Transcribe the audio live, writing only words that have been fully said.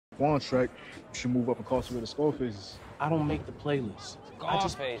Raekwon track, you should move up and cross with the Scarfaces. I don't make the playlist. I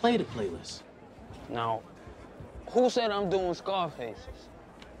just play the playlist. Now, who said I'm doing Scarfaces?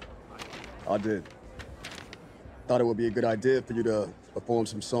 I did. Thought it would be a good idea for you to perform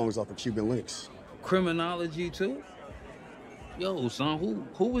some songs off of Cuban Links. Criminology too? Yo, son,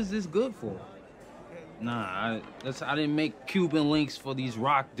 who is this good for? Nah, I didn't make Cuban Links for these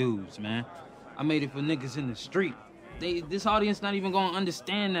rock dudes, man. I made it for niggas in the street. This audience not even gonna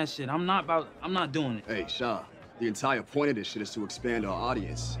understand that shit. I'm not doing it. Hey, Shaw, the entire point of this shit is to expand our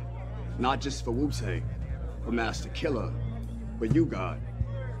audience. Not just for Wu-Tang, for Master Killer, for you, God.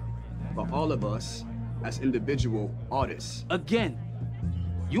 For all of us as individual artists. Again,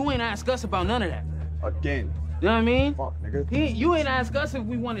 you ain't ask us about none of that. Again. You know what I mean? Fuck, nigga. You ain't ask us if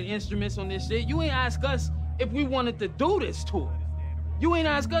we wanted instruments on this shit. You ain't ask us if we wanted to do this tour. You ain't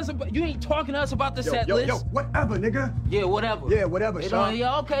ask us about, you ain't talking to us about the set list. Yo, whatever, nigga. Yeah, whatever. Yeah, whatever, Sean.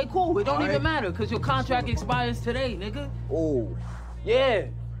 Yeah, okay, cool. It don't even matter, because your contract expires today, nigga. Oh. Yeah.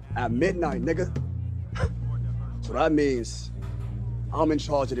 At midnight, nigga. So that means I'm in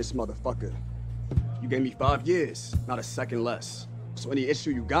charge of this motherfucker. You gave me 5 years, not a second less. So any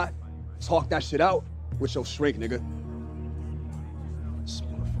issue you got, talk that shit out with your shrink, nigga. This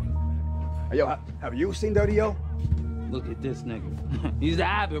motherfucker. Hey, yo, have you seen Dirty O? Look at this nigga. He's the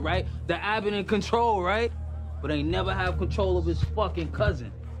Abbott, right? The Abbott in control, right? But ain't never have control of his fucking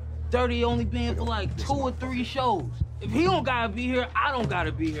cousin. Dirty only been for like 2 or 3 shows. If he don't gotta be here, I don't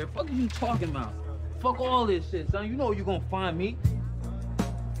gotta be here. Fuck are you talking about? Fuck all this shit, son. You know you gonna find me.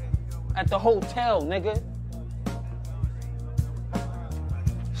 At the hotel, nigga.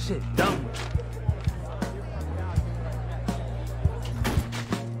 Shit dumb.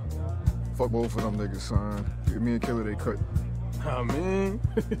 Fuck both of them niggas, son. Me and Killer, they cut. I mean,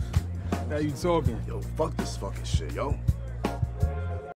 now you talking. Yo, fuck this fucking shit, yo.